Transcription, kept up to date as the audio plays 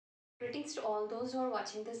Greetings to all those who are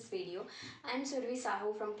watching this video. I am Suravi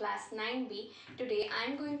Sahu from class 9B. Today I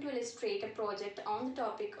am going to illustrate a project on the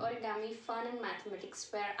topic origami, fun and mathematics,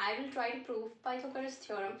 where I will try to prove Pythagoras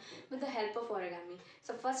theorem with the help of origami.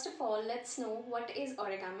 So first of all, let's know what is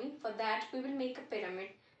origami. For that we will make a pyramid.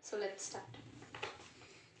 So let's start.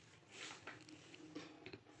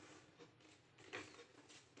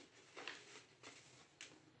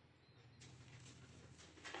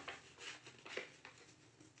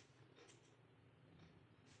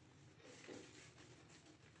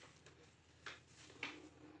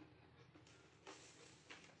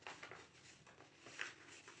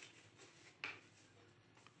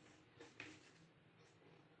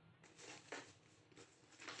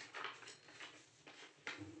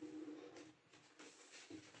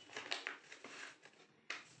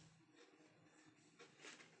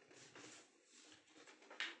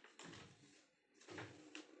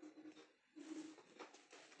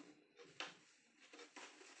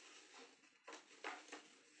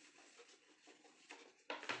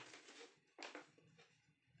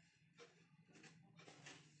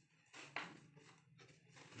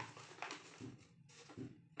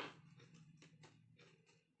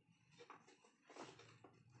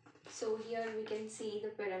 So here we can see the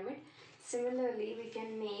pyramid. Similarly, we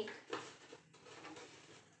can make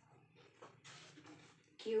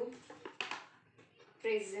cube,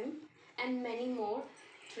 prism and many more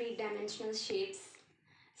three-dimensional shapes.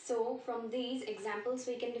 So from these examples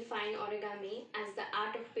we can define origami as the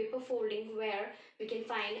art of paper folding, where we can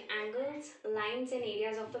find angles, lines and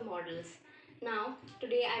areas of the models. Now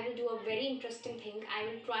today I will do a very interesting thing. I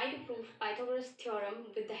will try to prove Pythagoras theorem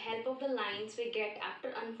with the help of the lines we get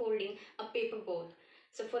after unfolding a paper board.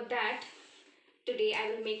 So for that, today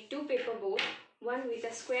I will make two paper boards, one with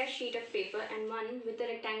a square sheet of paper and one with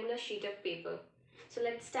a rectangular sheet of paper. So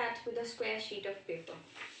let's start with a square sheet of paper.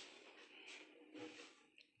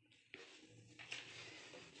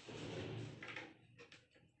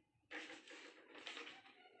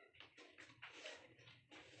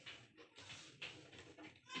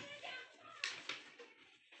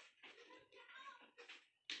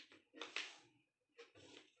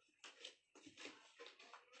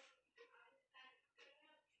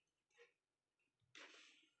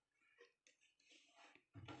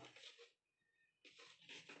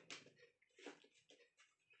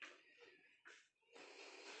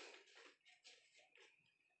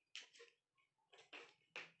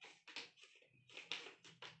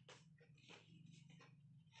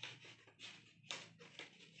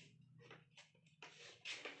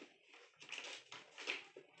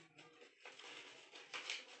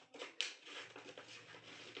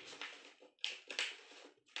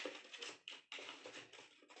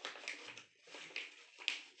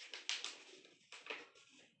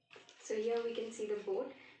 So here we can see the board.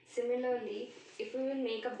 Similarly, if we will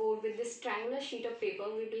make a board with this triangular sheet of paper,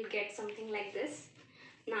 we will get something like this.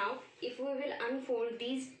 Now, if we will unfold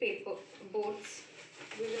these paper boards,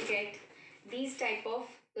 we will get these type of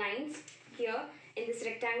lines. Here in this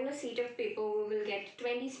rectangular sheet of paper, we will get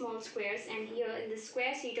 20 small squares, and here in this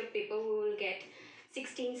square sheet of paper, we will get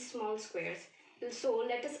 16 small squares. So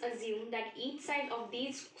let us assume that each side of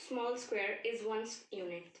these small square is one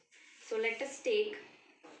unit. So let us take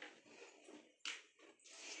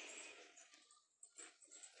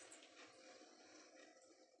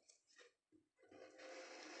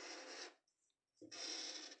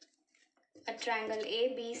a triangle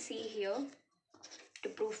ABC here to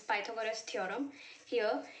prove Pythagoras theorem.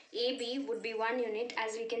 Here AB would be 1 unit,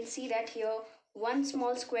 as we can see that here one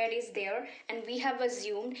small square is there and we have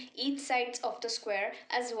assumed each sides of the square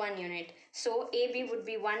as 1 unit. So AB would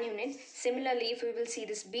be 1 unit. Similarly, if we will see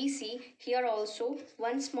this BC, here also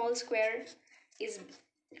one small square is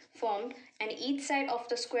formed and each side of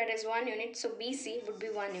the square is 1 unit, so BC would be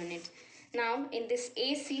 1 unit. Now in this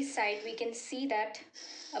AC side we can see that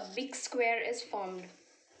a big square is formed.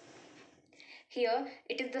 Here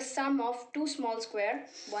it is the sum of two small square,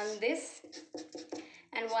 one this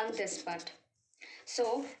and one this part.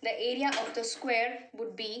 So the area of the square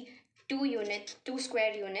would be 2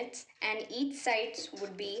 square units, and each sides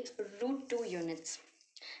would be root 2 units.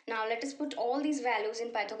 Now let us put all these values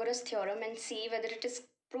in Pythagoras theorem and see whether it is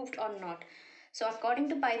proved or not. So according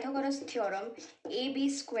to Pythagoras theorem, AB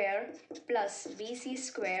square plus BC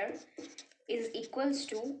square is equals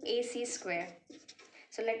to AC square.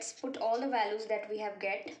 So let's put all the values that we have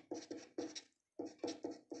get.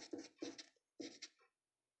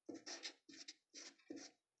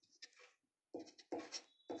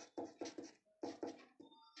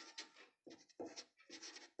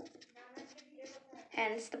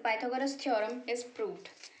 Hence the Pythagoras theorem is proved.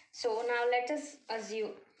 So now let us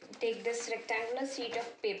assume take this rectangular sheet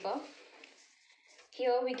of paper.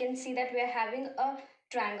 Here we can see that we are having a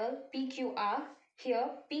triangle PQR. Here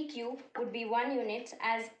PQ would be 1 unit,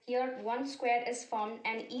 as here one square is formed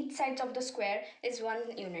and each side of the square is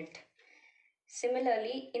 1 unit.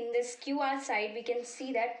 Similarly, in this QR side we can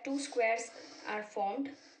see that 2 squares are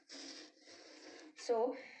formed.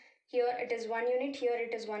 So here it is 1 unit, here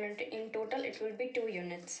it is 1 unit. In total it will be 2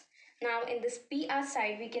 units. Now in this PR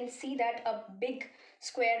side we can see that a big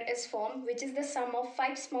square is formed, which is the sum of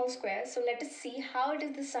 5 small squares. So let us see how it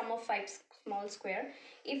is the sum of 5 small square.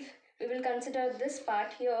 If we will consider this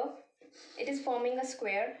part here, it is forming a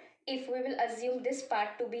square. If we will assume this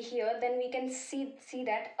part to be here, then we can see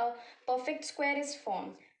that a perfect square is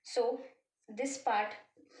formed. So this part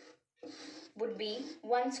would be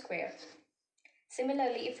 1 square.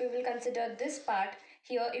 Similarly, if we will consider this part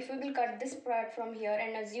here, if we will cut this part from here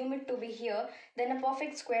and assume it to be here, then a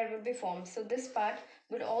perfect square will be formed. So this part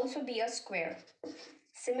would also be a square.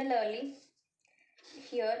 Similarly,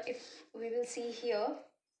 here if we will see here,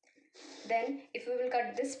 then if we will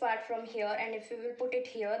cut this part from here and if we will put it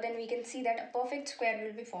here, then we can see that a perfect square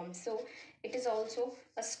will be formed. So it is also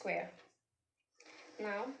a square.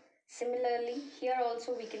 Now similarly, here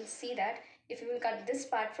also we can see that if we will cut this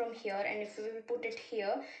part from here and if we will put it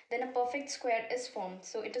here, then a perfect square is formed.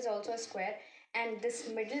 So it is also a square, and this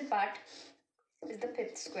middle part is the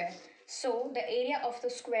fifth square. So the area of the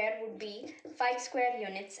square would be 5 square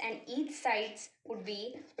units and each sides would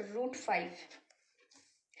be root 5.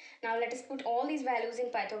 Now let us put all these values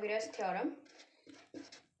in Pythagoras theorem.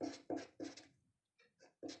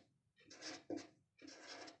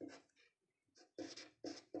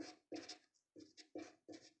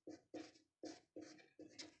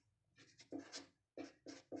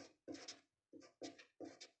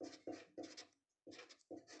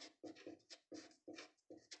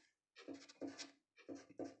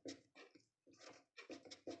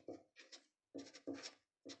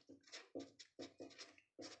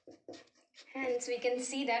 Hence, we can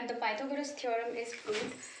see that the Pythagoras theorem is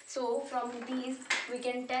proved. So, from these, we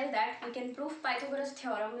can tell that we can prove Pythagoras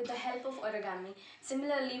theorem with the help of origami.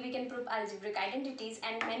 Similarly, we can prove algebraic identities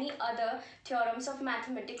and many other theorems of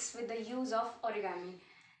mathematics with the use of origami.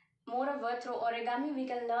 Moreover, through origami, we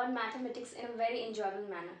can learn mathematics in a very enjoyable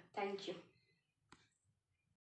manner. Thank you.